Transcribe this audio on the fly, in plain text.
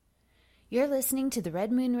You're listening to the Red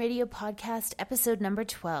Moon Radio Podcast, episode number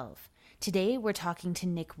 12. Today, we're talking to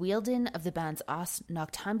Nick Wheeldon of the bands Os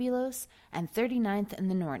Noctambulos and 39th and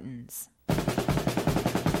the Nortons.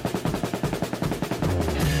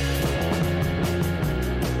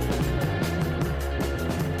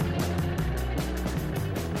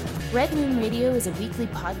 Red Moon Radio is a weekly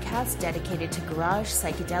podcast dedicated to garage,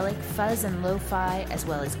 psychedelic, fuzz, and lo-fi, as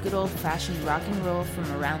well as good old-fashioned rock and roll from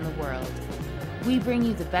around the world. We bring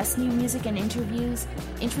you the best new music and interviews,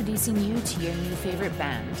 introducing you to your new favorite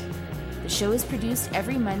band. The show is produced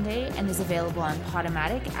every Monday and is available on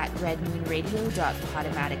Podomatic at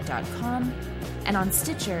redmoonradio.podomatic.com and on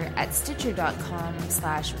Stitcher at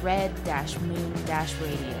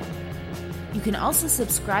stitcher.com/red-moon-radio. You can also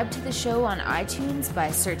subscribe to the show on iTunes by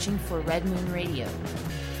searching for Red Moon Radio.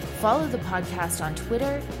 Follow the podcast on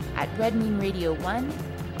Twitter at Red Moon Radio 1,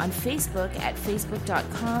 on Facebook at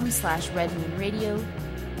facebook.com/redmoonradio.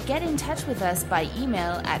 Get in touch with us by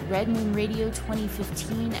email at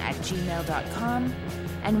redmoonradio2015@gmail.com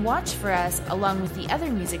and watch for us along with the other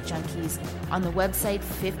music junkies on the website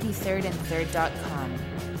 53rdandthird.com.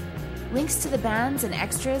 Links to the bands and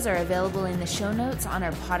extras are available in the show notes on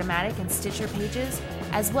our Podomatic and Stitcher pages,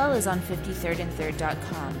 as well as on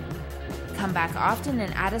 53rdandthird.com. Come back often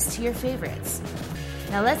and add us to your favorites.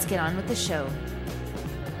 Now let's get on with the show.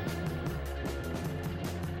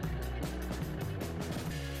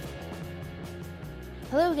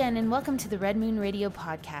 Hello again, and welcome to the Red Moon Radio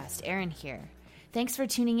Podcast. Erin here. Thanks for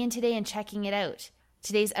tuning in today and checking it out.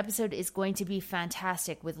 Today's episode is going to be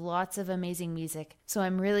fantastic with lots of amazing music, so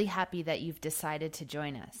I'm really happy that you've decided to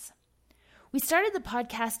join us. We started the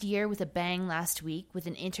podcast year with a bang last week with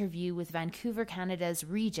an interview with Vancouver, Canada's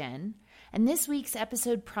Regen, and this week's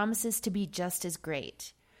episode promises to be just as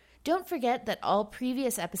great. Don't forget that all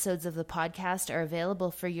previous episodes of the podcast are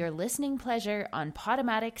available for your listening pleasure on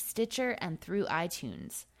Podomatic, Stitcher, and through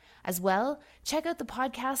iTunes. As well, check out the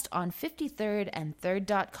podcast on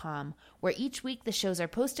 53rdandthird.com, where each week the shows are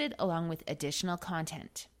posted along with additional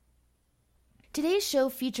content. Today's show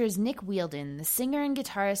features Nick Wheeldon, the singer and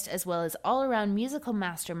guitarist as well as all-around musical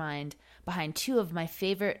mastermind behind two of my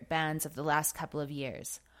favorite bands of the last couple of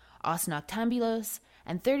years, Os Noctambulos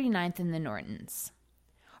and 39th and the Nortons.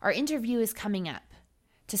 Our interview is coming up.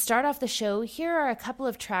 To start off the show, here are a couple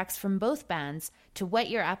of tracks from both bands to whet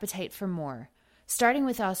your appetite for more. Starting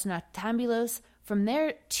with Os Noctambulos, from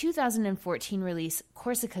their 2014 release,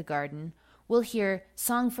 Corsica Garden, we'll hear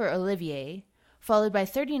Song for Olivier, followed by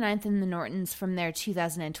 39th and the Nortons from their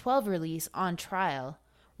 2012 release, On Trial,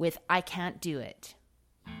 with I Can't Do It.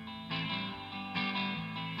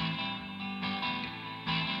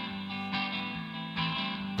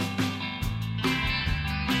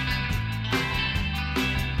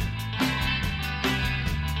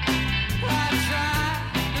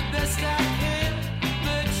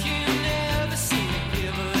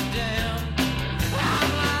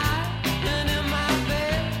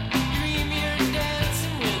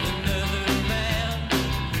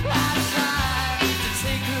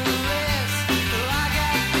 Take a rest.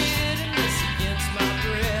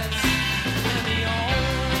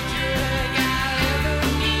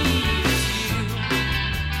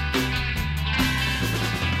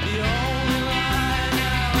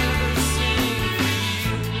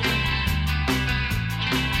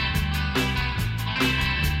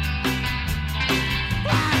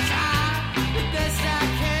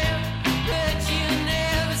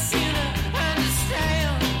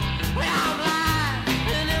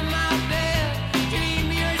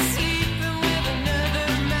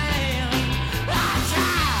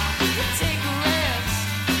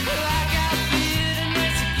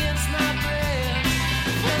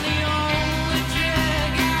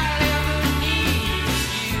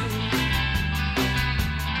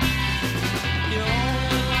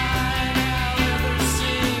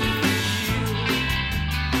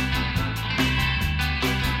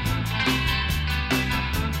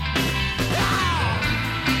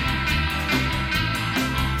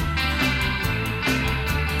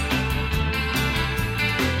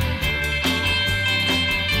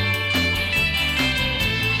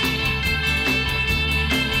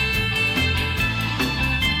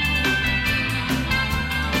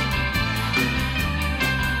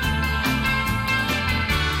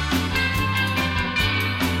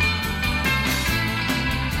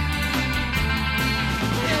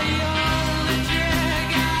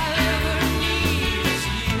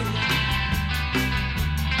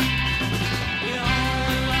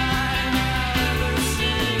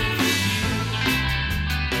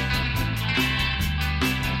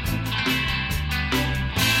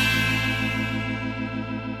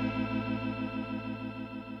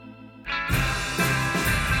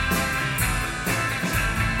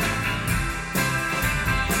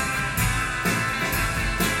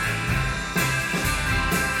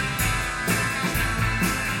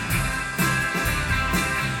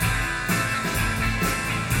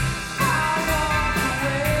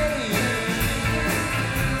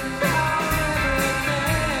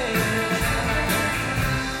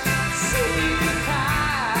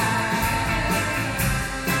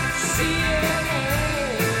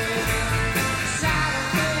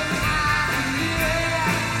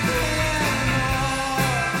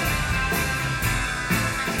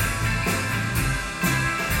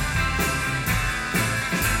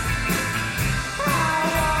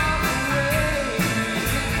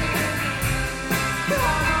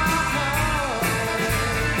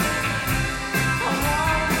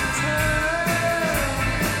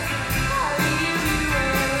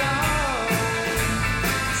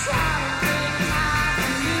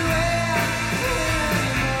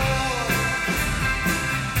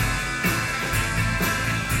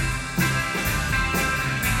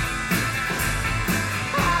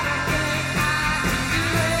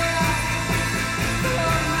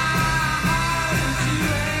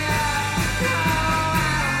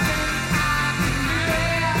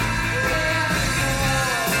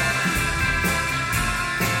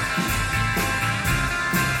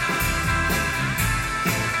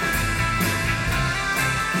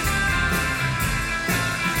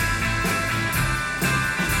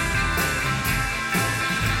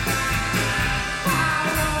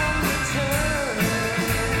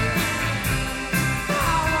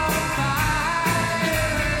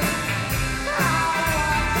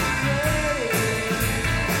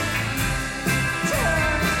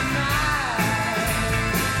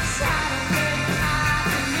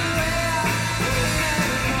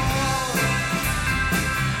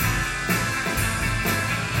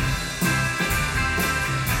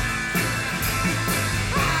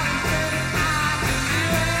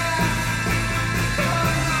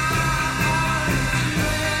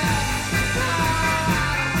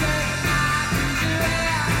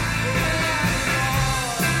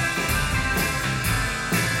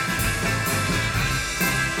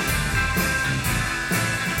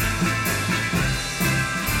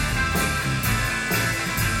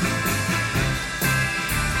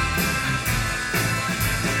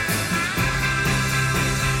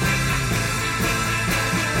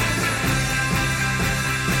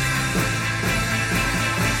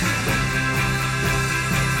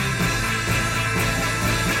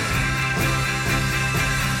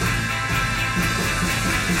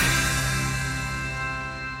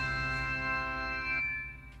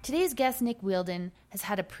 Today's guest, Nick Wheeldon, has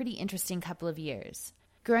had a pretty interesting couple of years.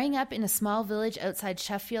 Growing up in a small village outside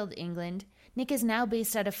Sheffield, England, Nick is now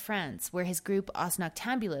based out of France, where his group Os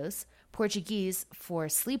Noctambulos, Portuguese for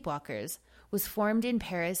Sleepwalkers, was formed in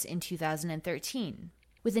Paris in 2013.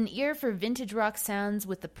 With an ear for vintage rock sounds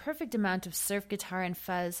with the perfect amount of surf guitar and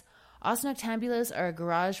fuzz, Os Noctambulos are a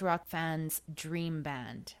garage rock fan's dream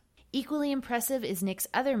band. Equally impressive is Nick's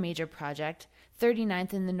other major project,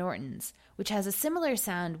 39th and the Nortons, which has a similar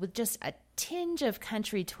sound with just a tinge of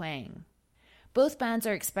country twang. Both bands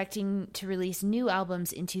are expecting to release new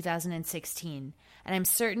albums in 2016, and I'm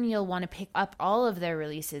certain you'll want to pick up all of their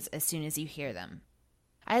releases as soon as you hear them.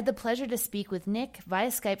 I had the pleasure to speak with Nick via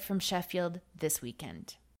Skype from Sheffield this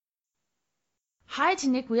weekend. Hi to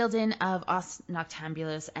Nick Wheeldon of Os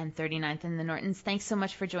Noctambulos and 39th and the Nortons. Thanks so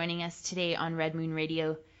much for joining us today on Red Moon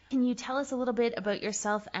Radio. Can you tell us a little bit about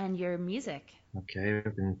yourself and your music? Okay,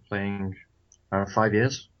 I've been playing around 5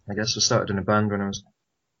 years. I guess I started in a band when I was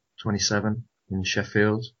 27 in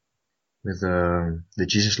Sheffield with the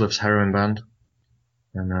Jesus Loves Heroin band,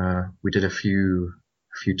 and we did a few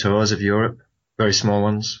tours of Europe, very small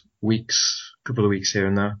ones, couple of weeks here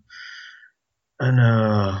and there. And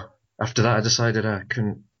after that, I decided I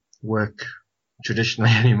couldn't work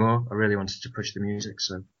traditionally anymore. I really wanted to push the music,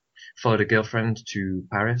 so followed a girlfriend to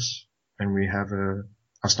Paris, and we have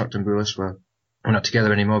Os Noctambulos. We're not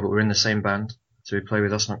together anymore, but we're in the same band. So we play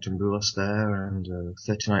with Os Noctambulos there, and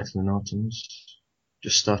 39th and the Nortons.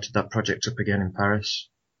 Just started that project up again in Paris.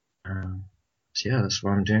 So yeah, that's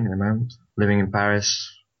what I'm doing at the moment. Living in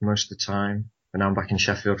Paris most of the time, but now I'm back in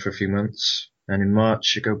Sheffield for a few months. And in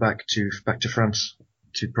March, I go back to France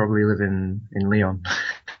to probably live in Lyon.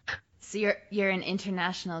 So you're an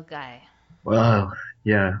international guy. Well,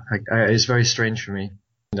 yeah, it's very strange for me.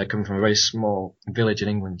 I come from a very small village in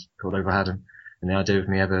England called Overhaddon, and the idea of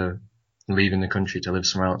me ever leaving the country to live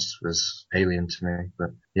somewhere else was alien to me.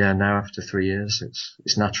 But yeah, now after 3 years,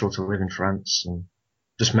 it's natural to live in France, and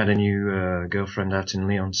just met a new girlfriend out in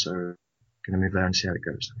Lyon, so gonna move there and see how it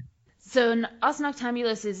goes. So Os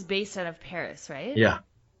Noctambulos is based out of Paris, right? Yeah,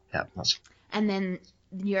 that's. And then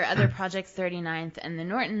your other project, 39th and the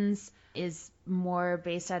Nortons, is more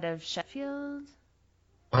based out of Sheffield?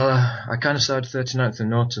 Well, I kind of started 39th and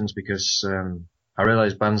Nortons because I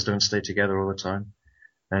realised bands don't stay together all the time.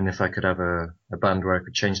 And if I could have a band where I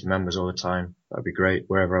could change the members all the time, that'd be great.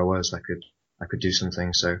 Wherever I was, I could do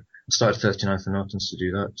something. So I started 39th and Nortons to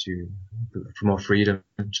do that, for more freedom,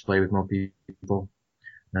 to play with more people.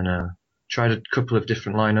 And tried a couple of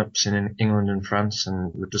different lineups in England and France,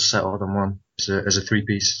 and we just settled on one as a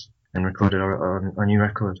three-piece and recorded our new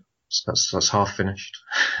record. So that's half finished,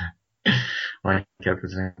 like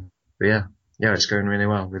everything. But yeah, it's going really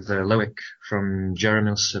well with Loic from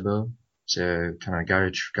Jeremy Sabot. It's a kind of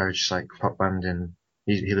garage psych pop band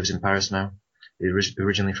he lives in Paris now. He's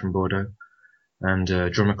originally from Bordeaux, and a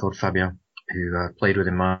drummer called Fabien, who played with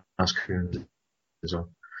in Miles Coons as well.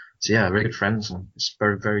 So yeah, really good friends, and it's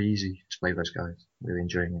very, very easy to play with those guys. Really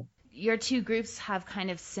enjoying it. Your two groups have kind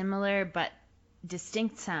of similar but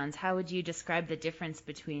distinct sounds. How would you describe the difference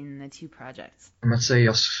between the two projects? I'd say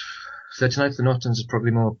 39th and Nortons is probably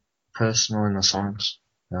more personal in the songs.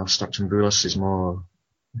 Os Noctambulos is more,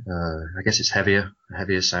 I guess it's a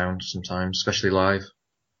heavier sound sometimes, especially live.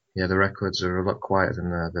 Yeah, the records are a lot quieter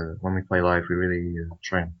than when we play live. We really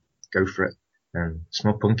try and go for it, and it's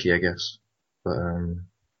more punky, I guess. But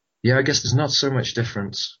yeah, I guess there's not so much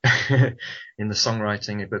difference in the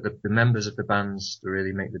songwriting, but the members of the bands that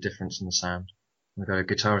really make the difference in the sound. We've got a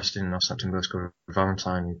guitarist in Os Noctambulos called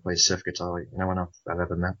Valentine, who plays surf guitar like no one else I've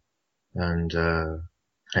ever met.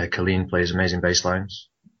 And Colleen plays amazing bass lines.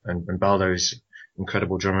 And Baldo's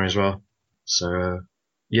incredible drummer as well. So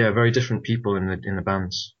yeah, very different people in the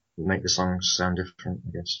bands that make the songs sound different,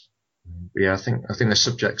 I guess. But yeah, I think the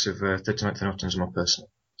subjects of 39th and Nortons are more personal.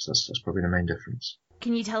 So that's probably the main difference.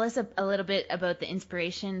 Can you tell us a little bit about the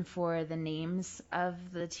inspiration for the names of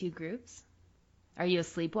the two groups? Are you a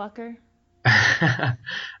sleepwalker?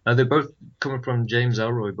 They both come from James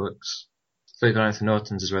Ellroy books. 39th and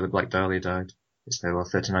Nortons is where the Black Dahlia died. It's there,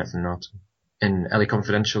 39th and Norton. In LA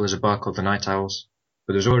Confidential, there's a bar called the Night Owls.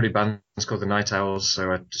 But there's already bands called the Night Owls,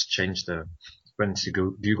 so I just went to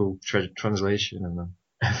Google translation, and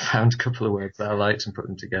I found a couple of words that I liked and put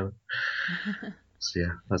them together. So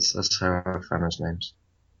yeah, that's how I found those names.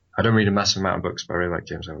 I don't read a massive amount of books, but I really like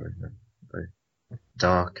James Ellroy. Very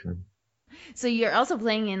dark. So you're also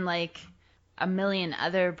playing in like a million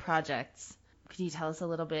other projects. Could you tell us a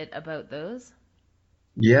little bit about those?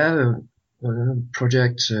 Yeah,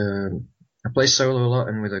 project. I play solo a lot,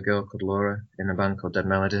 and with a girl called Laura in a band called Dead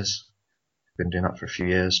Melodies. Been doing that for a few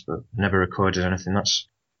years, but never recorded anything. That's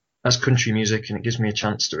that's country music, and it gives me a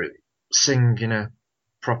chance to really sing in a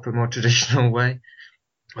proper, more traditional way.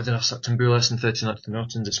 I did have Tambulas and 39th and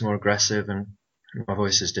Nortons, it's more aggressive and my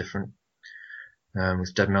voice is different.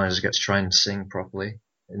 With Dead Melodies, I get to try and sing properly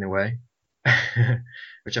in a way,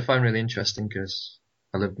 which I find really interesting because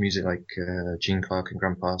I love music like Gene Clark and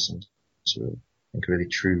Graham Parsons, so I think really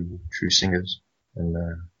true singers. And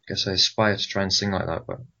I guess I aspire to try and sing like that,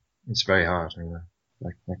 but it's very hard. I mean,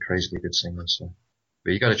 they're crazily good singers, so.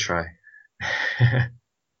 But you got to try.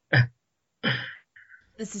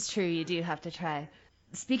 This is true. You do have to try.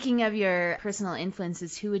 Speaking of your personal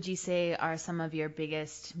influences, who would you say are some of your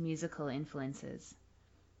biggest musical influences?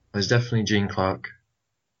 There's definitely Gene Clark.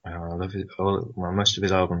 I love most of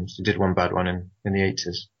his albums. He did one bad one in the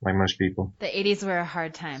 80s, like most people. The 80s were a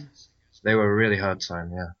hard time. They were a really hard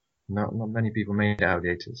time, yeah. Not many people made it out of the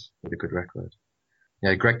 80s with a good record.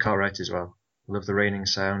 Yeah, Greg Cartwright as well. I love the Raining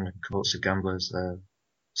Sound and Courts of Gamblers. They're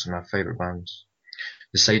some of my favourite bands.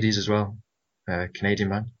 The Sadies as well, Canadian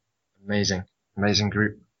band. Amazing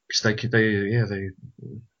group. Because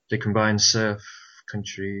they combine surf,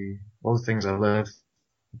 country, all the things I love,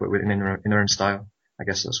 but in their own style. I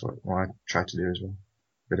guess that's what I try to do as well.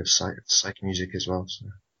 A bit of psych music as well. So.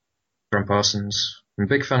 Graham Parsons. I'm a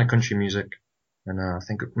big fan of country music, and I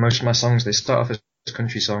think most of my songs, they start off as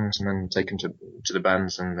country songs and then take them to the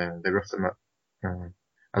bands and they rough them up.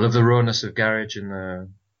 I love the rawness of garage and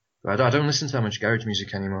I don't listen to that much garage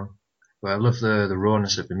music anymore, but I love the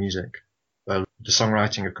rawness of the music. The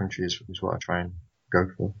songwriting of country is what I try and go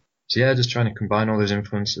for. So yeah, just trying to combine all those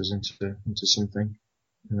influences into something.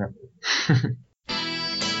 Yeah.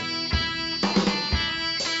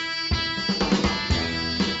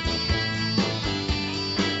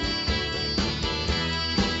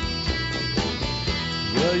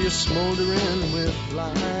 Well, you're smoldering with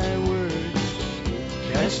fly words,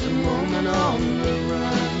 cast a moment on the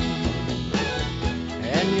run,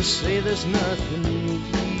 and you say there's nothing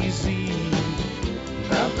easy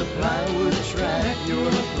about the plywood track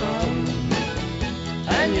you're from,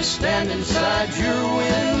 and you stand inside your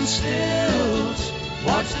wind stills,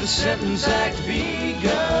 watch the sentence act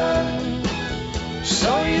begun.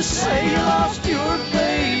 So you say you lost your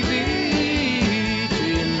baby, do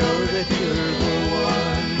you know that you're the one?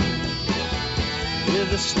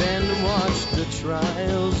 With a stand and watch the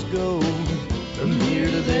trials go, from here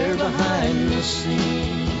to there behind the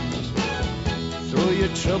scenes. Throw your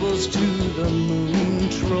troubles to the moon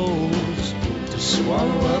trolls, to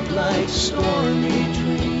swallow up like stormy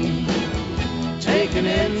dreams. Take an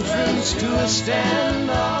entrance to a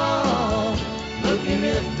standoff, looking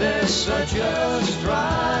if there's such a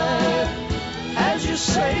strife. As you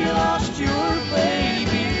say you lost your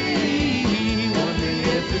baby, wondering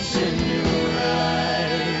if it's in your eyes.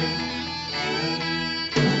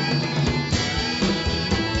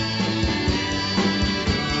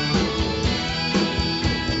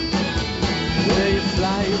 Where you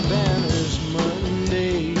fly your banners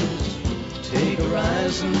Mondays, take a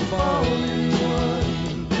rise and fall in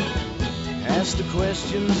one. Ask the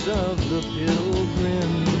questions of the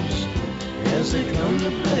pilgrims as they come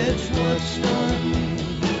to pledge what's done.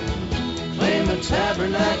 Claim a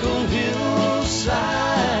tabernacle hillside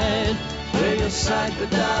where you'll sight the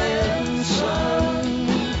dying sun.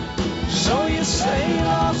 So you say you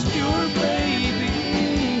lost your baby,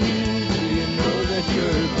 do you know that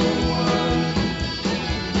you're the one?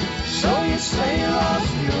 So you say you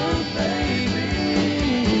lost your baby,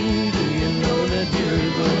 do you know that you're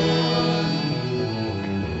the one?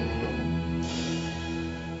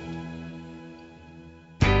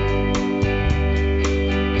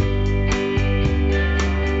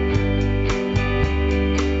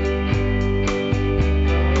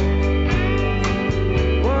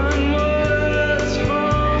 One was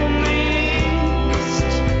for me.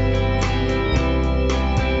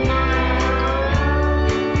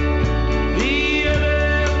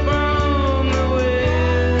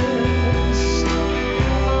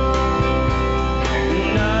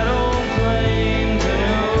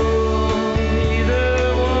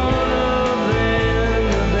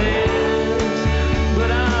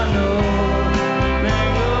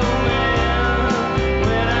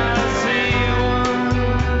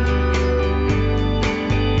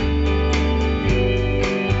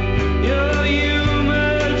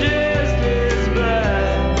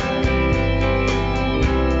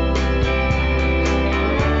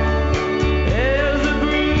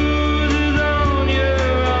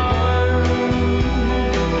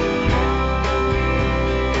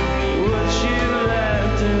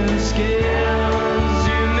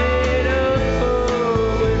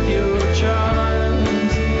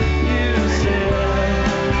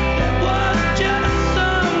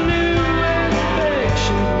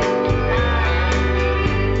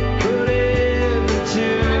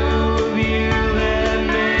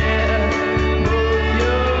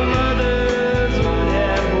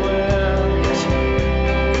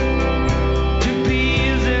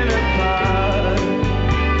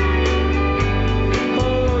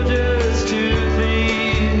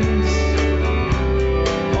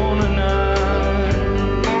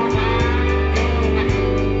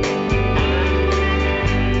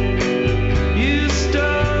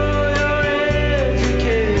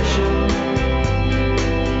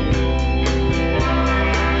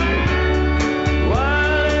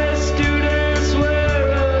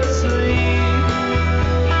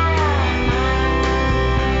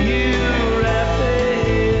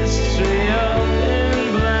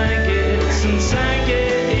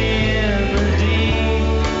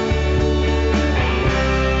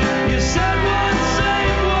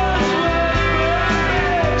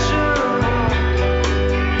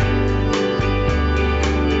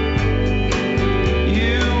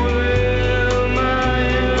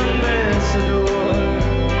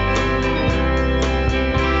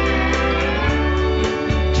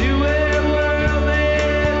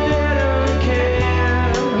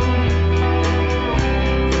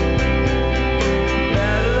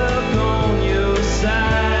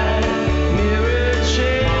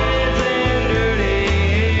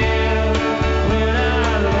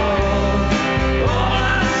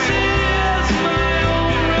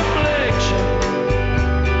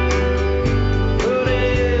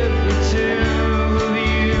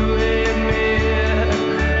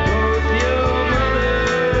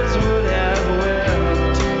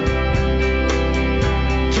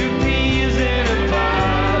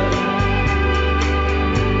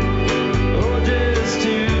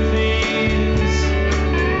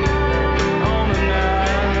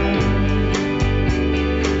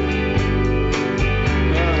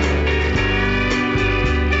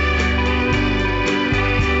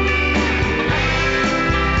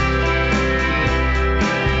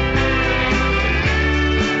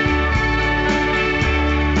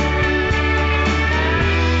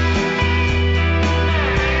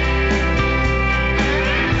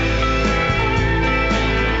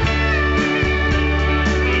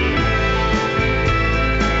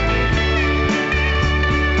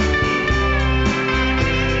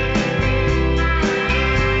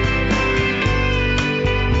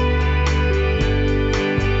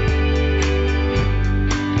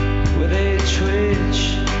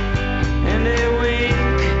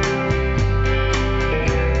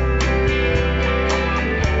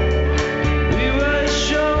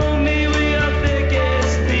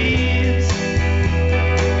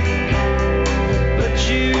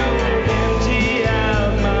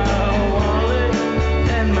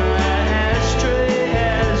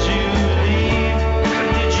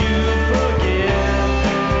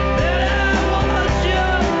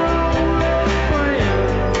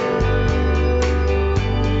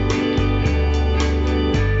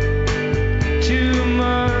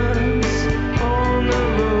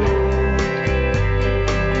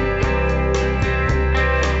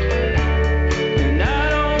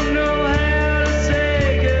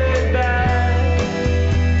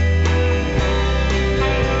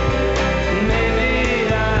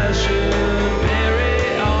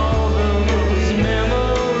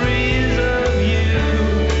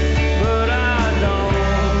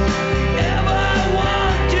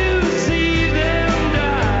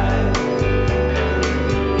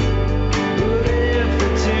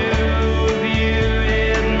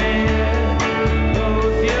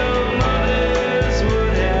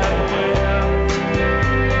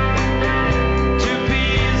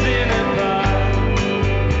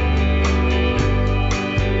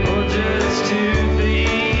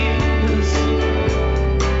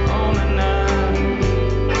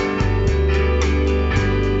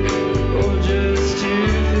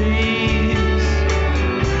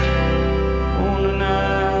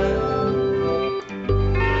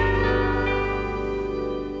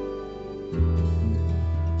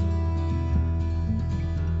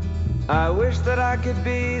 could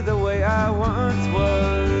be the way I once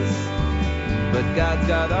was, but God's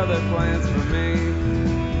got other plans for me.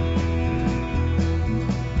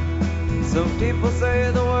 Some people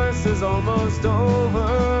say the worst is almost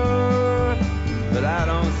over, but I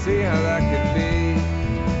don't see how that could be.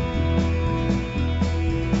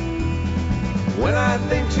 When I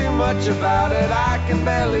think too much about it, I can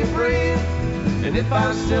barely breathe. And if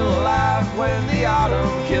I'm still alive when the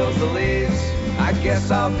autumn kills the leaves, I guess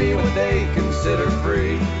I'll be what they consider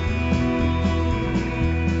free.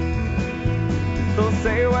 They'll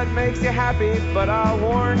say what makes you happy, but I'll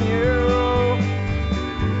warn you,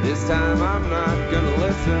 this time I'm not gonna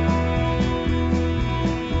listen.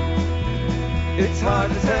 It's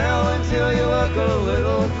hard to tell until you look a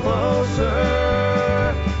little closer,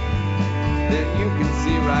 then you can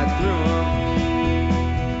see right through them.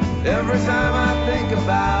 Every time I think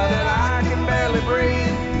about it, I can barely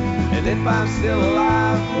breathe. And if I'm still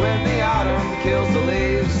alive when the autumn kills the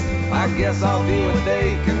leaves, I guess I'll be what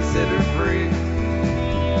they consider free.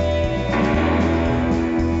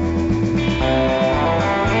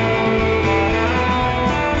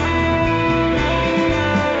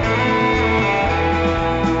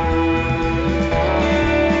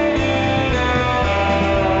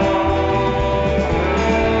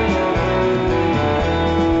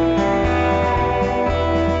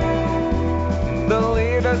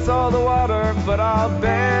 All the water, but I'll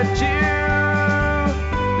bet you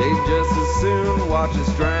they'd just as soon watch us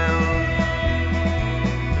drown.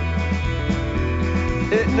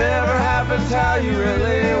 It never happens how you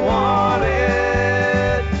really want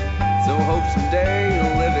it, so hope someday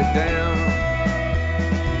you'll live it down.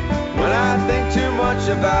 When I think too much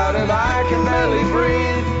about it, I can barely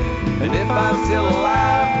breathe. And if I'm still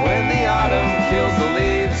alive when the autumn kills the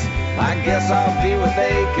leaves, I guess I'll be what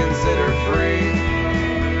they consider free.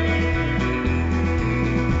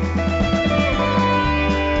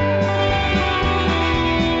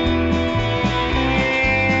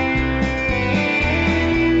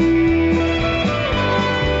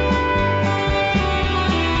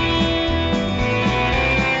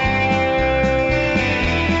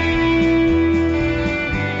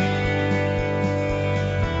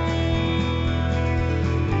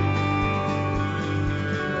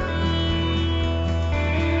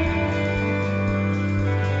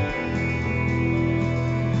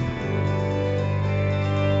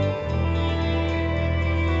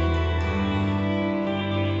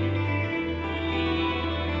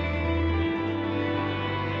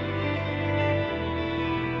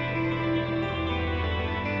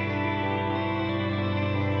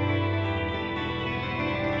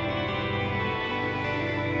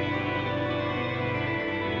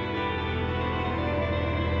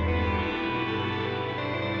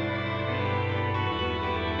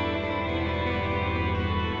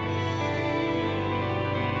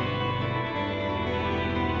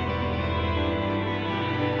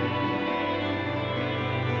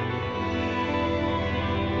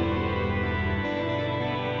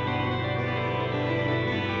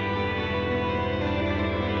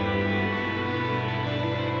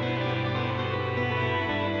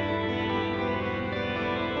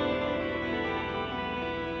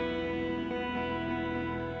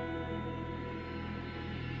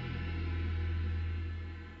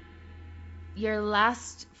 Your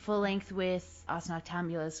last full length with Os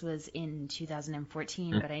Noctambulos was in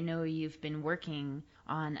 2014, but I know you've been working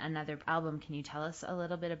on another album. Can you tell us a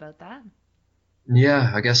little bit about that?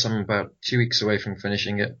 Yeah, I guess I'm about 2 weeks away from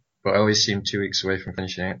finishing it, but I always seem 2 weeks away from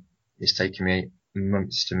finishing it. It's taken me 8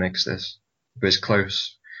 months to mix this, but it's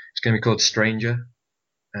close. It's going to be called Stranger,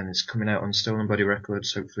 and it's coming out on Stolen Body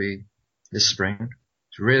Records hopefully this spring.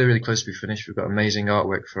 It's really, really close to be finished. We've got amazing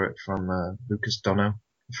artwork for it from Lucas Dono,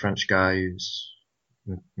 a French guy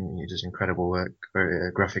he does incredible work,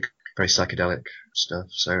 very graphic, very psychedelic stuff.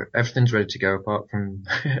 So everything's ready to go apart from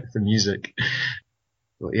the music.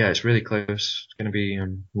 But yeah, it's really close. It's going to be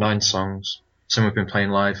 9 songs. Some we've been playing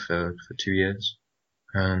live for 2 years,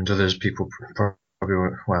 and others people probably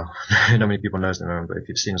well, not many people knows them, but if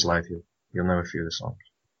you've seen us live, you'll know a few of the songs.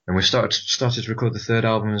 And we've started to record the third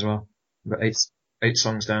album as well. We've got 8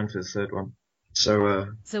 songs down for the third one. So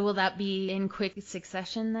will that be in quick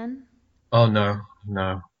succession then? Oh no,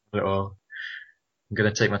 not at all. I'm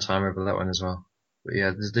gonna take my time over that one as well. But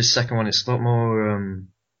yeah, this second one, it's a lot more,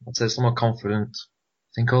 I'd say it's a lot more confident.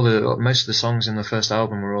 I think most of the songs in the first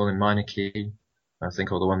album were all in minor key. I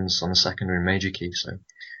think all the ones on the second are in major key, so it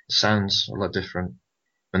sounds a lot different.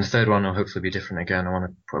 And the third one will hopefully be different again. I want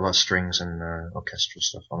to put a lot of strings and orchestral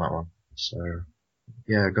stuff on that one. So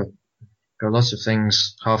yeah, got lots of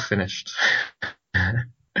things half finished.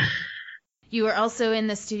 You were also in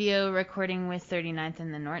the studio recording with 39th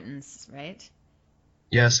and the Nortons, right?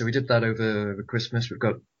 Yeah, so we did that over Christmas. We've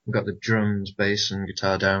got the drums, bass, and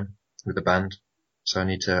guitar down with the band. So I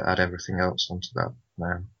need to add everything else onto that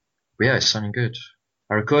now. But yeah, it's sounding good.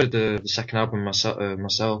 I recorded the second album myself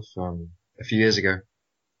a few years ago,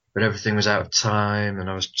 but everything was out of time, and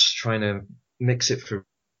I was just trying to mix it for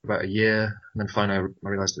about a year, and then finally I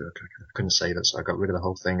realised that I couldn't save it, so I got rid of the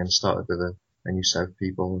whole thing and started with a new set of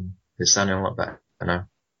people, and it's sounding a lot better now.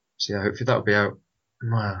 So yeah, hopefully that'll be out.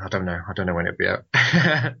 Well, I don't know when it'll be out.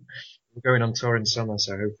 We're going on tour in summer,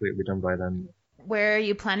 so hopefully it'll be done by then. Where are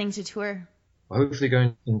you planning to tour? Well, hopefully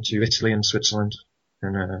going into Italy and Switzerland,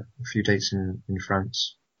 and a few dates in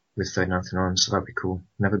France with 39th and on, so that'd be cool.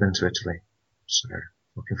 Never been to Italy, so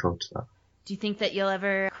looking forward to that. Do you think that you'll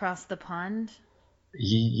ever cross the pond?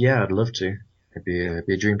 Yeah, I'd love to. It'd be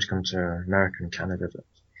a dream to come to America and Canada, but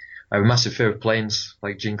I have a massive fear of planes,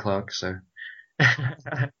 like Gene Clark, so.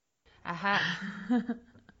 Aha.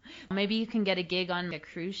 Maybe you can get a gig on a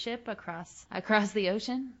cruise ship across the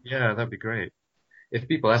ocean? Yeah, that'd be great. If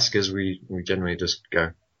people ask us, we generally just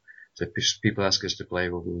go. So if people ask us to play,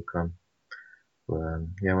 we'll come. But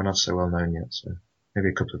yeah, we're not so well known yet, so maybe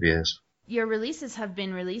a couple of years. Your releases have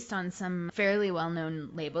been released on some fairly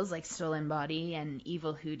well-known labels like Stolen Body and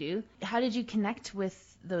Evil Hoodoo. How did you connect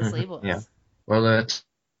with those labels? Yeah. Well,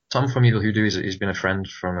 Tom from Evil Hoodoo, he's been a friend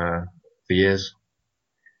for years.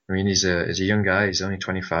 I mean, he's a young guy. He's only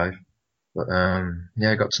 25. But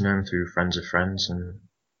yeah, I got to know him through friends of friends, and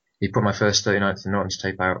he put my first 39th and Nortons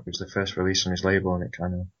tape out. It was the first release on his label, and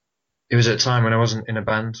it was at a time when I wasn't in a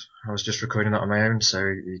band. I was just recording that on my own, so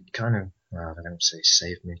he kind of, well, I don't say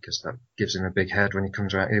saved me, because that gives him a big head when he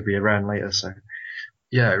comes around. He'll be around later, so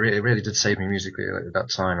yeah, it really did save me musically. Like, at that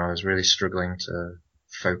time, I was really struggling to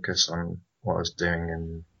focus on what I was doing,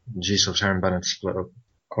 and G-Soul's Heron Band had split up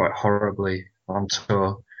quite horribly on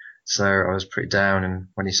tour, so I was pretty down, and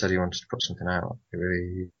when he said he wanted to put something out, it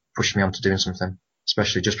really pushed me on to doing something,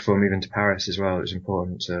 especially just before moving to Paris as well. It was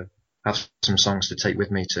important to have some songs to take with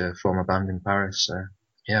me to form a band in Paris, so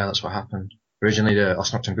yeah, that's what happened. Originally, the Os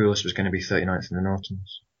Noctambulos was going to be 39th and the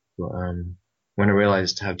Nortons, but when I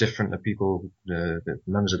realised how different the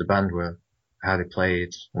members of the band were, how they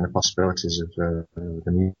played, and the possibilities of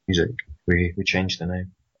the music, we changed the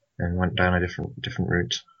name and went down a different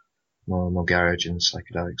route, more garage and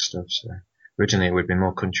psychedelic stuff. So originally it would be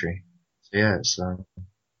more country. So yeah, it's I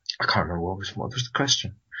can't remember what was the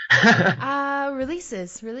question.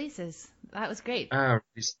 Releases. That was great.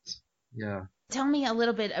 Releases. Yeah. Tell me a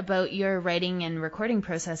little bit about your writing and recording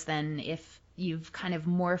process then, if you've kind of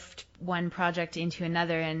morphed one project into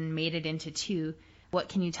another and made it into two. What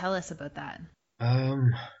can you tell us about that?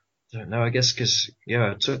 Don't know, I guess, because,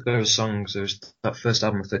 yeah, I took those songs, that first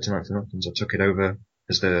album of 39th and Nortons, I took it over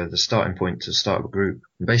as the starting point to start a group.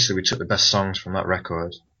 And basically we took the best songs from that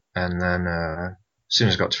record, and then as soon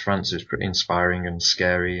as I got to France, it was pretty inspiring and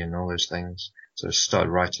scary and all those things. So I started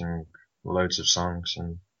writing loads of songs,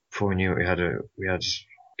 and before we knew it, we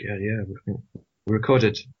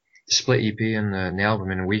recorded the split EP and the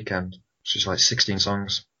album in a weekend, which was like 16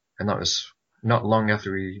 songs, and that was not long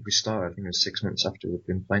after we started. I think it was 6 months after we'd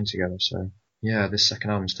been playing together. So yeah, this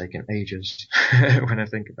second album's taken ages when I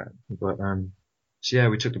think about it. But so yeah,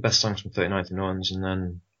 we took the best songs from 39th and Nortons, and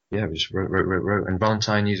then yeah, we just wrote. And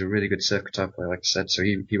Valentine, he's a really good surf guitar player, like I said, so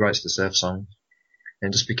he writes the surf songs,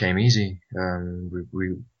 and it just became easy.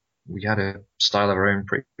 We had a style of our own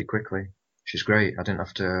pretty quickly, which is great. I didn't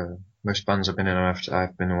have to. Most bands I've been in,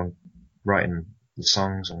 I've been on writing the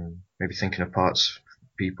songs and maybe thinking of parts,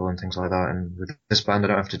 people and things like that. And with this band, I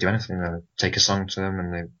don't have to do anything. I take a song to them,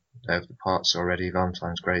 and they have the parts already.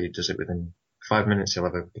 Valentine's great. He does it within 5 minutes. He'll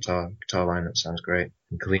have a guitar line that sounds great.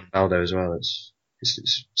 And Colleen Baldo as well. It's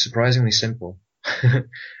surprisingly simple, the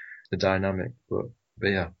dynamic. But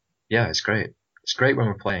yeah, it's great. It's great when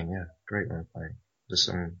we're playing. Yeah, great when we're playing. There's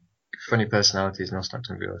some funny personalities in Os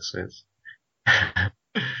Noctambulos, so it's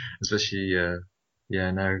especially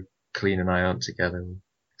now Colleen and I aren't together. We'll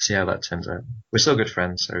see how that turns out. We're still good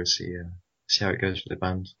friends, so we'll see how it goes for the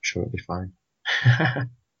band. I'm sure it'll be fine.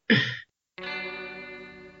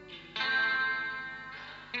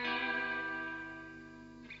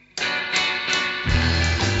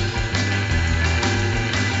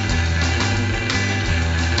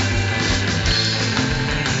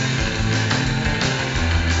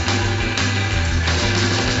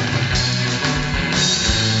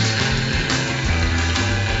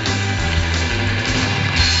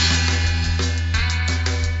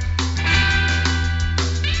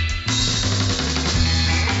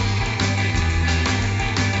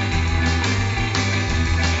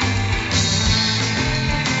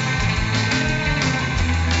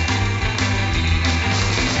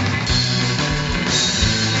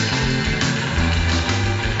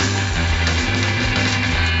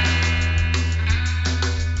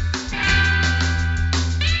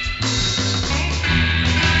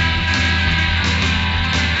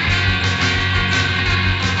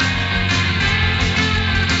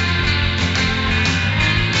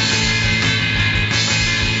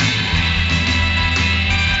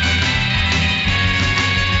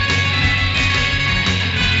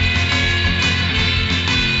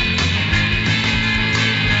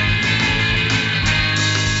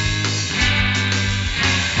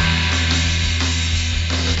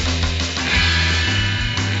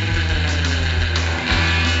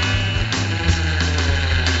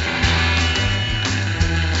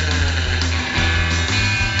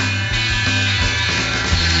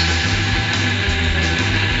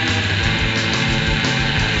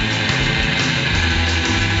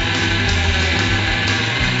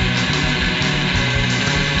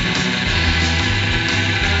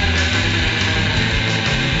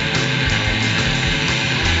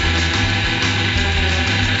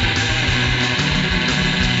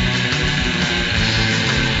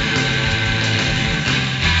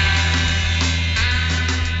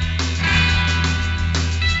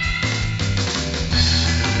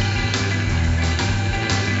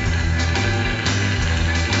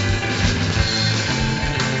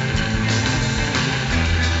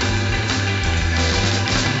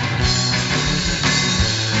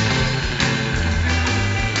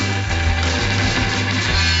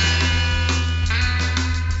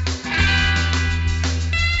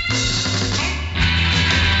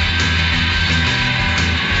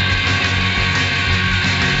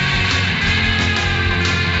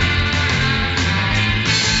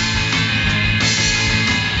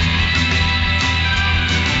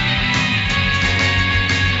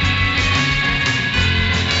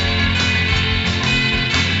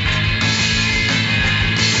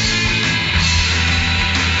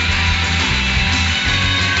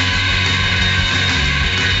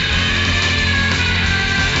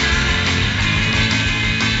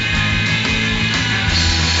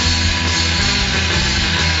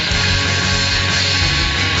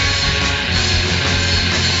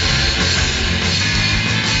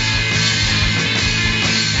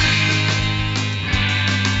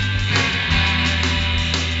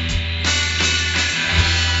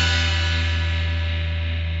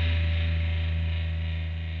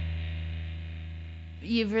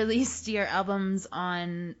 You've released your albums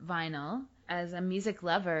on vinyl. As a music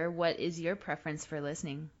lover, what is your preference for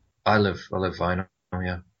listening? I love vinyl.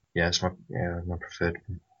 Yeah, it's my preferred.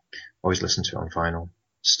 Always listen to it on vinyl.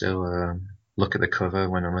 Still look at the cover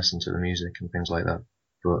when I'm listening to the music and things like that.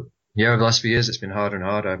 But yeah, over the last few years, it's been harder and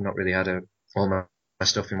harder. I've not really had all my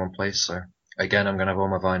stuff in one place. So again, I'm going to have all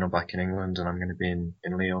my vinyl back in England, and I'm going to be in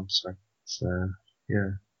Lyon. So yeah,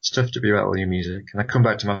 it's tough to be about all your music. And I come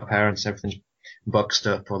back to my parents, everything's boxed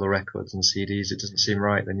up, all the records and CDs. It doesn't seem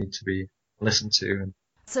right. They need to be listened to.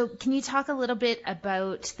 So can you talk a little bit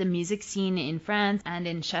about the music scene in France and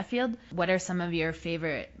in Sheffield? What are some of your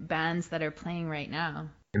favorite bands that are playing right now?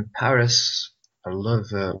 In Paris, I love,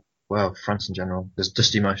 France in general. There's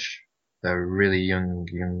Dusty Mush. They're really young,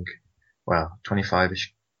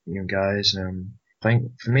 25-ish young guys.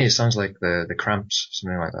 Playing, for me, it sounds like the Cramps,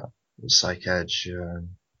 something like that. Psych Edge.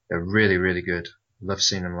 They're really, really good. Love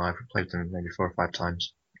seeing them live. We played them maybe 4 or 5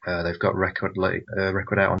 times. They've got record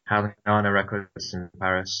out on Haliana Records in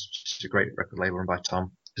Paris, which is a great record label run by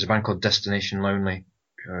Tom. There's a band called Destination Lonely,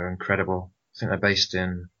 incredible. I think they're based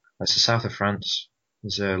in, that's the south of France.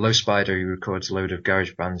 There's Low Spider who records a load of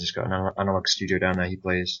garage bands. He's got an analog studio down there. He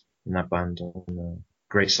plays in that band and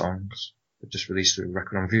great songs. They've just released a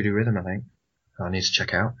record on Voodoo Rhythm, I think. I need to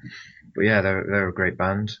check out. But yeah, they're a great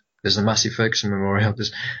band. There's the Massey Ferguson Memorial.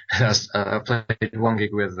 I played one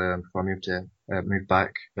gig with before I moved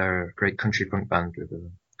back. They're a great country punk band with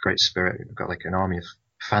a great spirit. They've got like an army of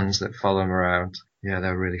fans that follow them around. Yeah,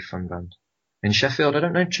 they're a really fun band. In Sheffield, I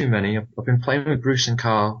don't know too many. I've been playing with Bruce and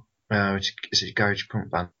Carl, which is a garage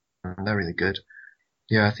punk band. They're really good.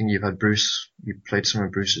 Yeah, I think you've had Bruce. You played some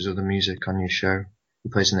of Bruce's other music on your show. He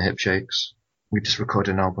plays in the Hip Shakes. We just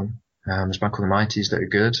recorded an album. There's a band called the Mighties that are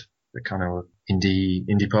good. They're kind of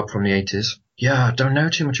indie pop from the 80s. Yeah, I don't know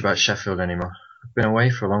too much about Sheffield anymore. I've been away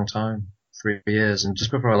for a long time, 3 years, and just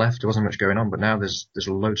before I left, there wasn't much going on, but now there's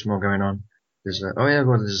loads more going on.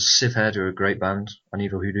 There's Civ Head, who are a great band on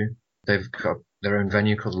Evil Hoodoo. They've got their own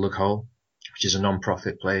venue called the Lug Hole, which is a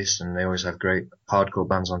non-profit place, and they always have great hardcore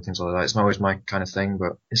bands on, things like that. It's not always my kind of thing,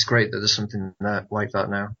 but it's great that there's something there like that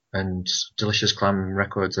now. And Delicious Clam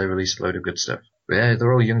Records, they release a load of good stuff. But yeah,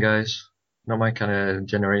 they're all young guys. Not my kind of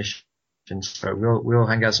generation, so we all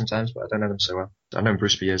hang out sometimes, but I don't know them so well. I know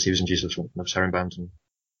Bruce for years. He was in Jesus Loves Heron Band, and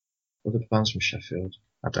other bands from Sheffield.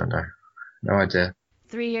 I don't know, no idea.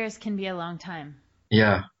 3 years can be a long time.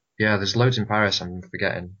 Yeah. There's loads in Paris. I'm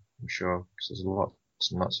forgetting, I'm sure, because there's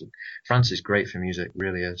lots and lots of. France is great for music,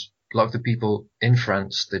 really is. A lot of the people in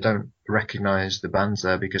France, they don't recognise the bands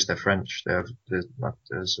there because they're French.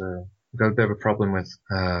 We've got a bit of a problem with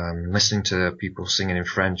listening to people singing in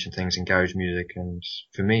French and things in garage music, and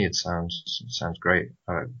for me it sounds great.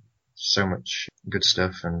 So much good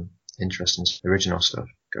stuff and interesting original stuff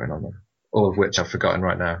going on there, all of which I've forgotten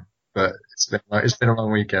right now. But it's been a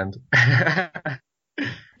long weekend.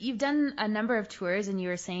 You've done a number of tours, and you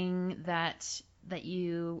were saying that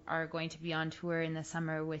you are going to be on tour in the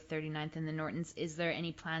summer with 39th and the Nortons. Is there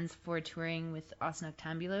any plans for touring with Os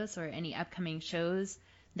Noctambulos or any upcoming shows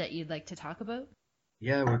that you'd like to talk about?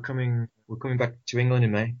 Yeah, we're coming back to England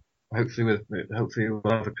in May. Hopefully we'll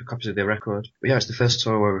have a copy of their record. But yeah, it's the first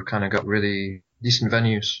tour where we've kind of got really decent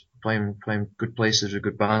venues, playing good places with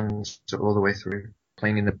good bands all the way through.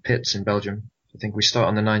 Playing in the Pits in Belgium. I think we start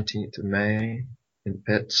on the 19th of May in the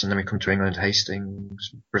Pits, and then we come to England,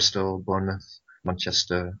 Hastings, Bristol, Bournemouth,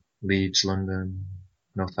 Manchester, Leeds, London,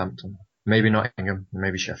 Northampton. Maybe Nottingham,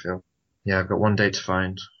 maybe Sheffield. Yeah, I've got one date to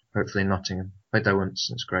find. Hopefully in Nottingham. Played there once,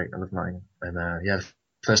 and it's great. I love Nottingham. And yeah,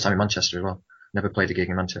 first time in Manchester as well. Never played a gig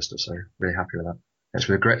in Manchester, so really happy with that. It's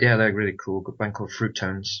with they're really cool. Good band called Fruit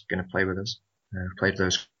Tones going to play with us. Played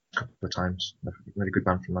those a couple of times. Really good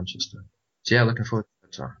band from Manchester. So yeah, looking forward to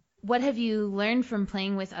that tour. What have you learned from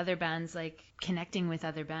playing with other bands, like connecting with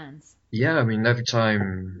other bands? Yeah, I mean, every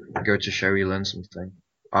time I go to a show, you learn something.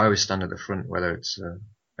 I always stand at the front, whether it's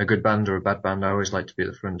a good band or a bad band. I always like to be at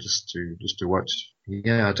the front just to watch.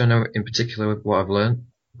 Yeah, I don't know in particular what I've learned,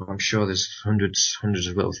 but I'm sure there's hundreds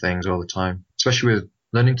of little things all the time, especially with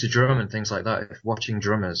learning to drum and things like that. Watching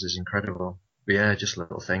drummers is incredible. But yeah, just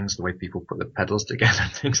little things, the way people put the pedals together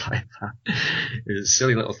and things like that. It's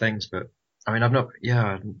silly little things, but I mean, I've not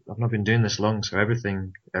been doing this long, so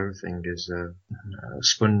everything is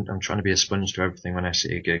sponge. I'm trying to be a sponge to everything when I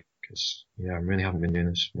see a gig, because I really haven't been doing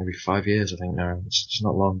this maybe 5 years, I think now. It's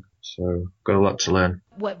not long, so got a lot to learn.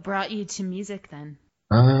 What brought you to music then?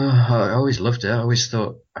 I always loved it. I always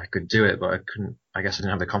thought I could do it, but I couldn't. I guess I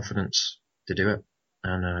didn't have the confidence to do it.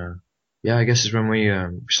 And I guess it's when we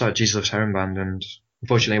started Jesus Loves Heron Band, and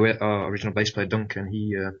unfortunately, our original bass player Duncan,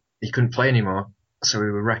 he couldn't play anymore. So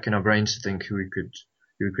we were racking our brains to think who we could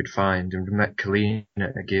who we could find, and we met Colleen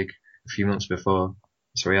at a gig a few months before,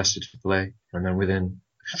 so we asked her to play, and then within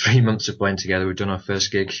 3 months of playing together, we'd done our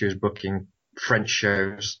first gig. She was booking French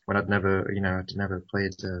shows when I'd never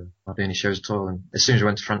played hardly any shows at all. And as soon as I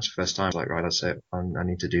went to France the first time, I was like, right, that's it. I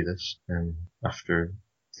need to do this. And after,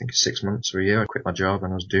 I think 6 months or a year, I quit my job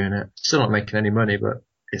and I was doing it. Still not making any money, but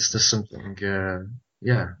it's just something,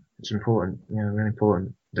 it's important, really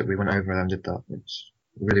important that we went over there and did that. It's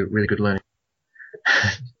really, really good learning.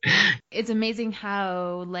 It's amazing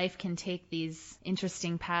how life can take these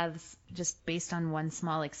interesting paths just based on one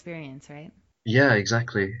small experience, right? Yeah,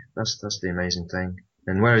 exactly. That's the amazing thing.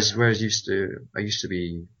 And whereas I used to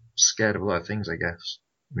be scared of a lot of things, I guess.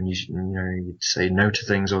 When you say no to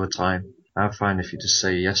things all the time. I find if you just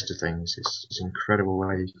say yes to things, it's an incredible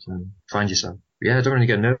way you can find yourself. But yeah, I don't really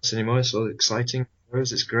get nervous anymore. It's all exciting.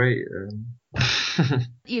 It's great.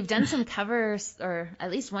 You've done some covers, or at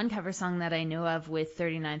least one cover song that I know of with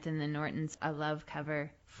 39th and the Nortons, a love cover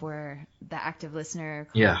for the Active Listener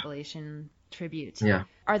compilation tribute. Yeah.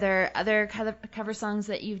 Are there other cover songs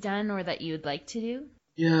that you've done or that you'd like to do?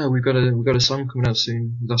 Yeah, we've got a song coming out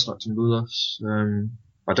soon, Los Noctambulos.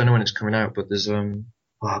 I don't know when it's coming out, but there's oh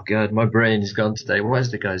god, my brain is gone today. What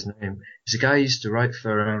is the guy's name? He's a guy who used to write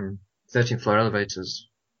for 13th Floor Elevators.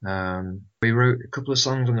 We wrote a couple of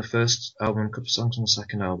songs on the first album, a couple of songs on the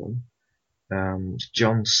second album.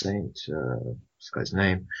 John Saint, this guy's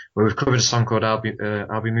name. Well, we've covered a song called I'll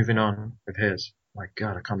Be Moving On of his. My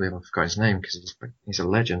god, I can't believe I forgot his name because he's a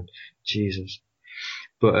legend. Jesus.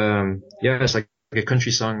 But, it's like a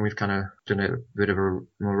country song. We've kind of done a bit of a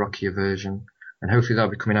more rockier version, and hopefully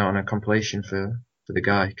that'll be coming out on a compilation for the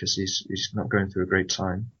guy because he's not going through a great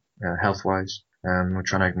time, health-wise. We're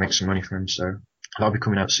trying to make some money for him, so that'll be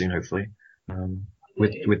coming out soon, hopefully.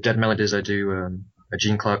 With Dead Melodies, I do a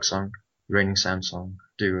Gene Clark song, Raining Sound song.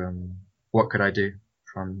 Do What Could I Do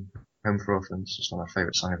from Home for Orphans. It's one of my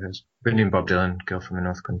favourite songs of his. Been doing Bob Dylan, Girl from the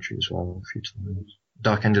North Country as well a few times.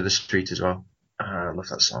 Dark End of the Street as well. I love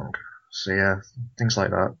that song. So yeah, things like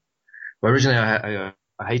that. But originally I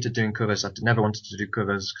hated doing covers. I never wanted to do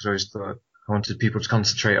covers because I always thought I wanted people to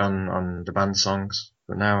concentrate on the band songs.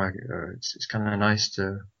 But now it's kind of nice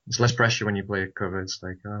it's less pressure when you play a cover. It's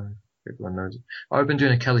like, people know it. I've been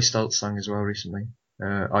doing a Kelly Stoltz song as well recently.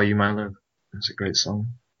 Are You My Love? It's a great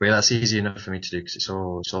song. But yeah, that's easy enough for me to do because it's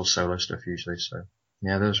all solo stuff usually. So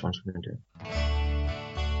yeah, those ones we're going to do.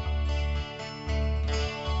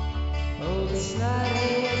 Oh, the slight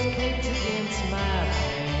haze caked against my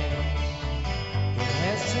hands. It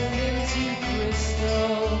has turned into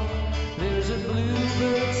crystal. There's a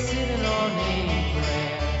bluebird sitting on a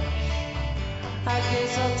branch. I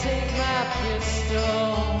guess I'll take my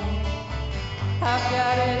pistol. I've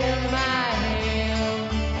got it in my hand.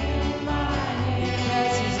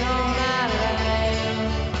 Because he's on my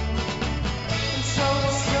land. And so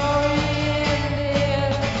the story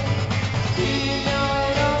ended. Do you know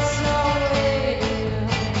it all so well?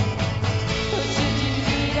 But should you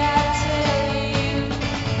need I tell you?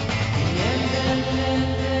 The end.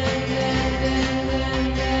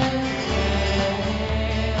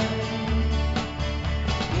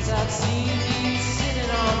 'Cause I've seen you sitting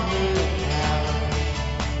on the couch.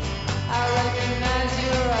 I recognize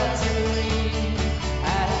your artillery. I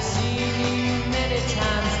have seen you many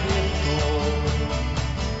times before.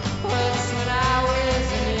 Once when I was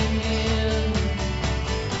an Indian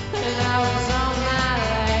and I was on my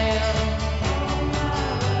land.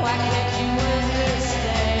 Why can't you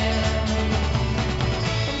understand?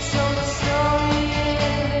 And so the story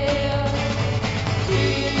ended. Do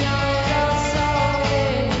you know it all so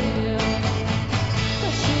well?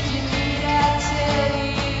 But should you need I tell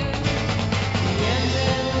you? The end.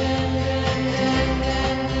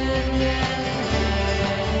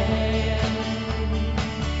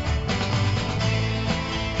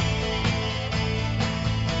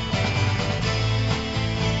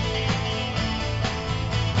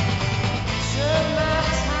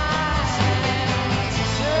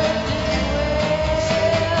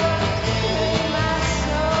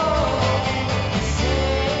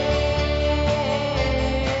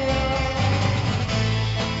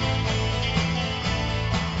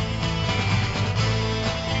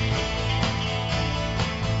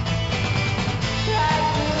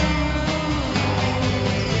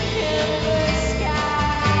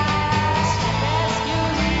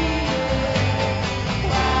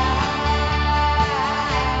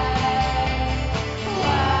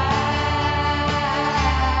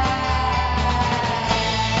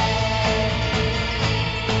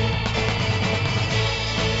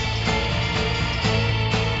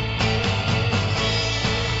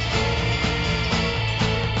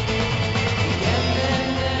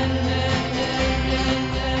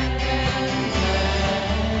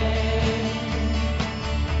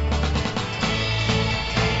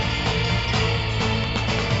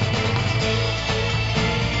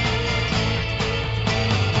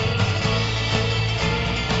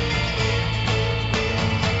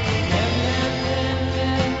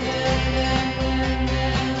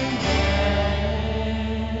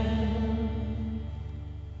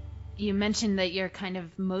 You mentioned that you're kind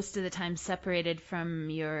of most of the time separated from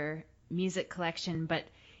your music collection, but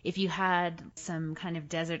if you had some kind of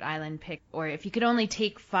desert island pick, or if you could only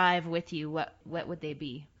take 5 with you, what would they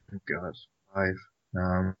be? Oh God, 5.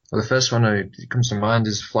 Well, the first one that comes to mind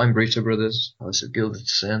is Flying Burrito Brothers, Alice of Gilded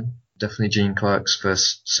Sin. Definitely Gene Clark's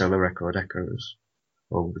first solo record, Echoes,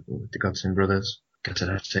 or with the Godson Brothers. Get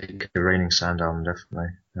to take a Raining Sand album, definitely.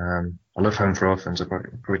 I love Home for Orphans. I'd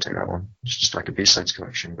probably take that one. It's just like a B-sides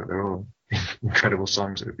collection, but they're all incredible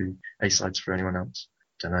songs. It would be A-sides for anyone else.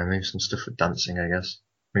 Don't know, maybe some stuff for dancing, I guess.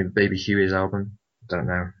 Maybe Baby Huey's album. Don't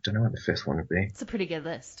know what the 5th one would be. It's a pretty good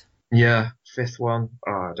list. Yeah, 5th one.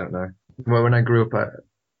 Oh, I don't know. Well, when I grew up,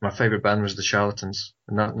 my favourite band was the Charlatans.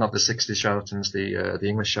 Not the 60s Charlatans, the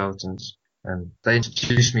English Charlatans. And they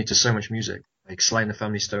introduced me to so much music. Like Sly and the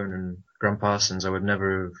Family Stone and Gram Parsons, I would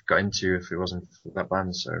never have got into if it wasn't for that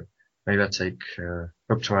band. So maybe I'd take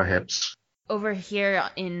Up to Our Hips. Over here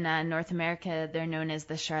in North America, they're known as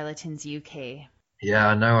the Charlatans UK. Yeah,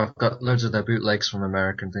 I know. I've got loads of their bootlegs from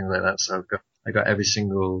America and things like that. So I got every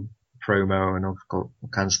single promo and all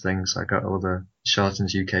kinds of things. I got all the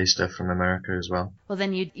Charlatans UK stuff from America as well. Well,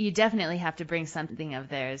 then you definitely have to bring something of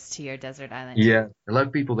theirs to your desert island. Yeah, a lot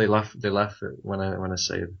of people they laugh at when I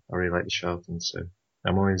say I really like the Charlatans. So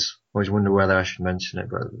I'm always wonder whether I should mention it,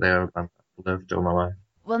 but they are a band I've loved all my life.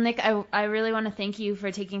 Well, Nick, I really want to thank you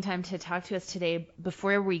for taking time to talk to us today.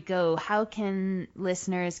 Before we go, how can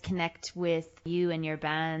listeners connect with you and your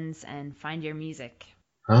bands and find your music?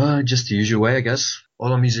 Just the usual way, I guess.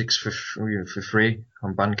 All our music's for free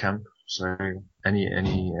on Bandcamp. So any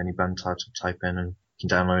band type in and you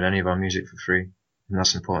can download any of our music for free. And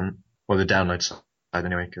that's important. Well, the download side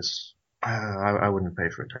anyway, because I wouldn't pay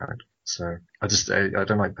for it direct. So I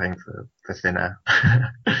don't like paying for thin air.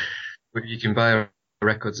 But you can buy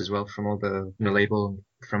records as well from all the label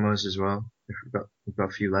from us as well. If we've got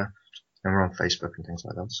a few left. And we're on Facebook and things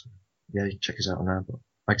like that. So yeah, you can check us out on there. But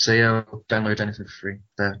like I say, download anything for free.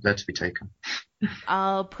 They're to be taken.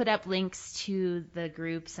 I'll put up links to the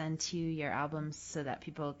groups and to your albums so that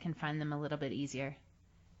people can find them a little bit easier.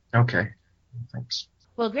 Okay. Thanks.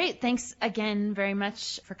 Well, great. Thanks again very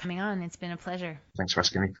much for coming on. It's been a pleasure. Thanks for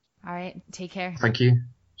asking me. All right. Take care. Thank you.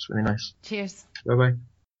 It's really nice. Cheers. Bye-bye.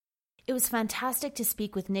 It was fantastic to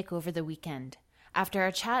speak with Nick over the weekend. After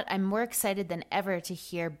our chat, I'm more excited than ever to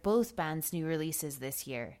hear both bands' new releases this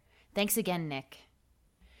year. Thanks again, Nick.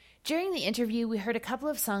 During the interview, we heard a couple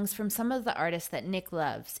of songs from some of the artists that Nick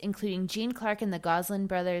loves, including Gene Clark and the Goslin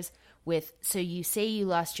Brothers with So You Say You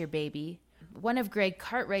Lost Your Baby, one of Greg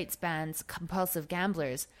Cartwright's bands, Compulsive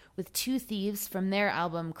Gamblers, with Two Thieves from their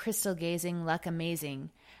album Crystal Gazing Luck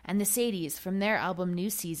Amazing, and the Sadies from their album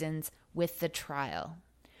New Seasons with The Trial.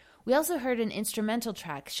 We also heard an instrumental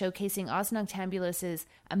track showcasing Os Noctambulous's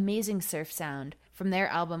amazing surf sound from their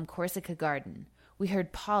album Corsica Garden. We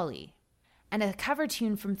heard Polly. And a cover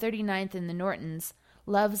tune from 39th and the Nortons,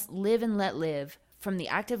 Love's Live and Let Live, from the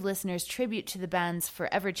Active Listeners' tribute to the band's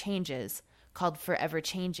Forever Changes, called Forever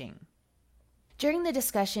Changing. During the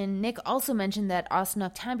discussion, Nick also mentioned that Os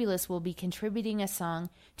Noctambulous will be contributing a song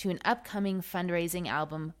to an upcoming fundraising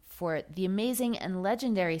album for the amazing and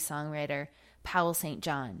legendary songwriter Powell St.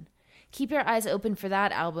 John. Keep your eyes open for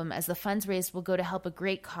that album, as the funds raised will go to help a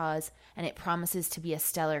great cause, and it promises to be a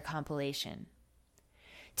stellar compilation.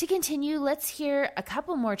 To continue, let's hear a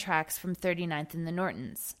couple more tracks from 39th and the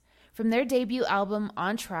Nortons. From their debut album,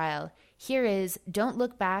 On Trial, here is Don't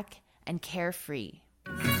Look Back and Carefree.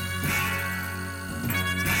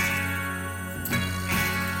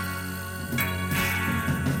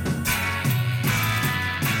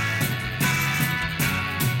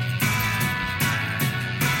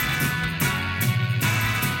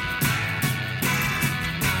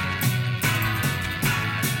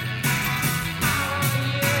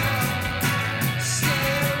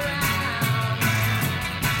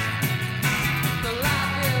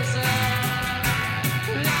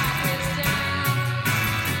 Life is down.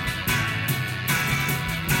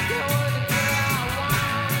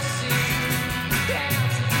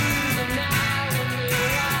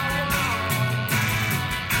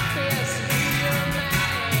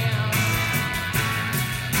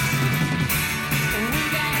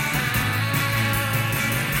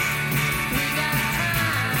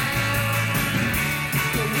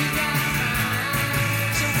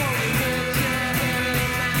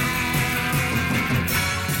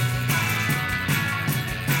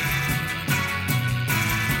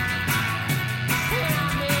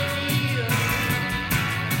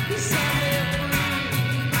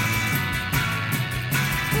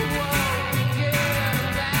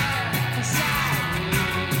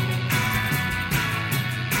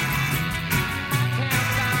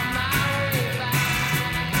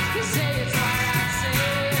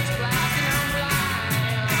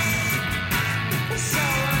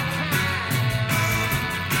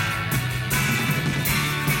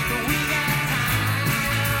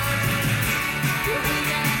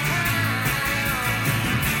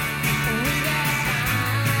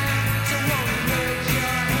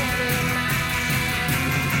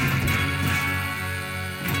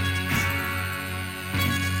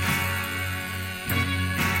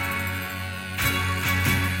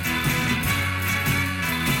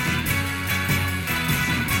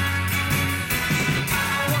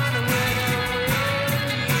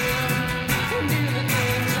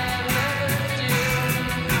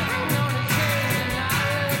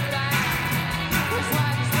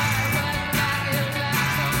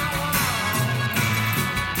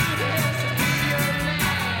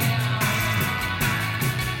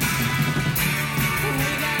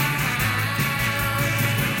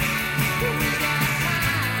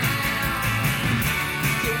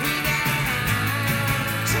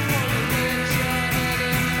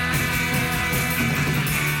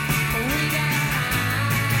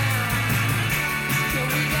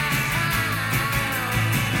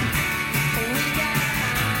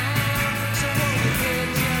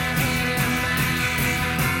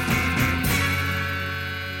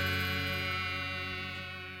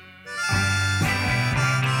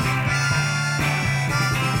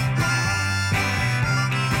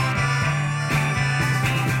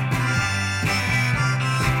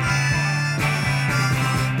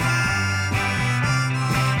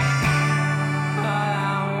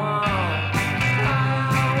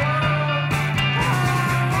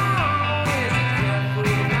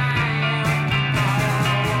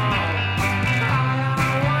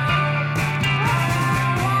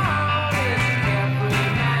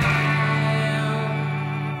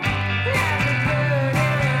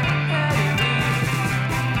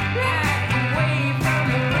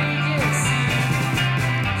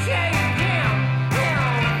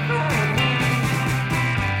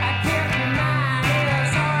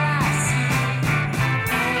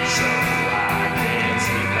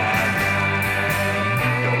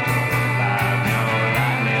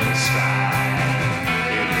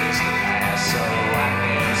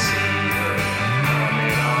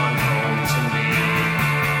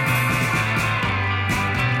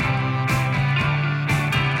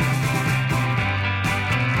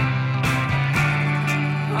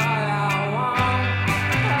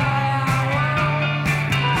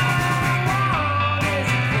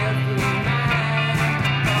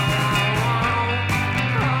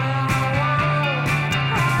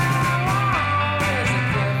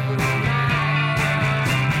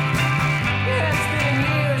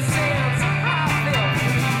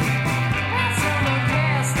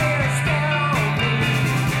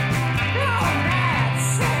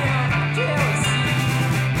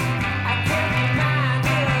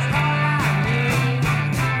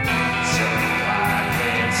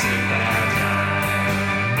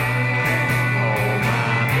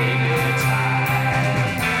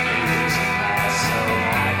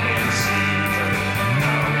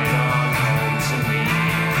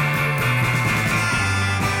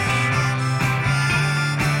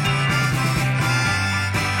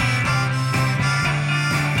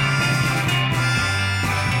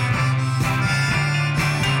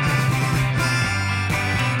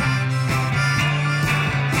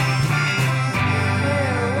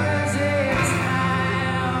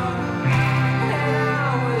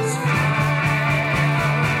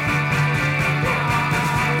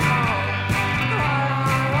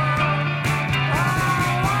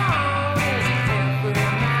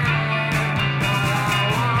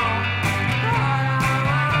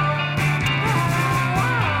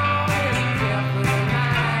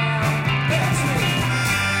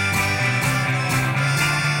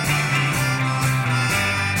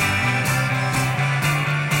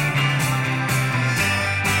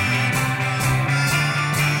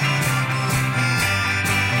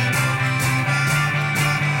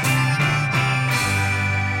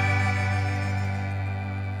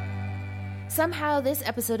 Somehow, this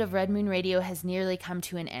episode of Red Moon Radio has nearly come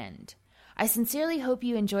to an end. I sincerely hope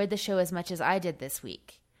you enjoyed the show as much as I did this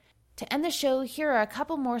week. To end the show, here are a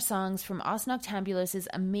couple more songs from Os Noctambulos'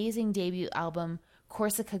 amazing debut album,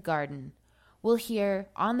 Corsica Garden. We'll hear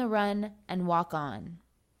On the Run and Walk On.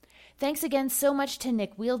 Thanks again so much to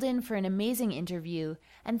Nick Wheeldon for an amazing interview,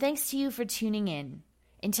 and thanks to you for tuning in.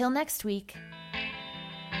 Until next week.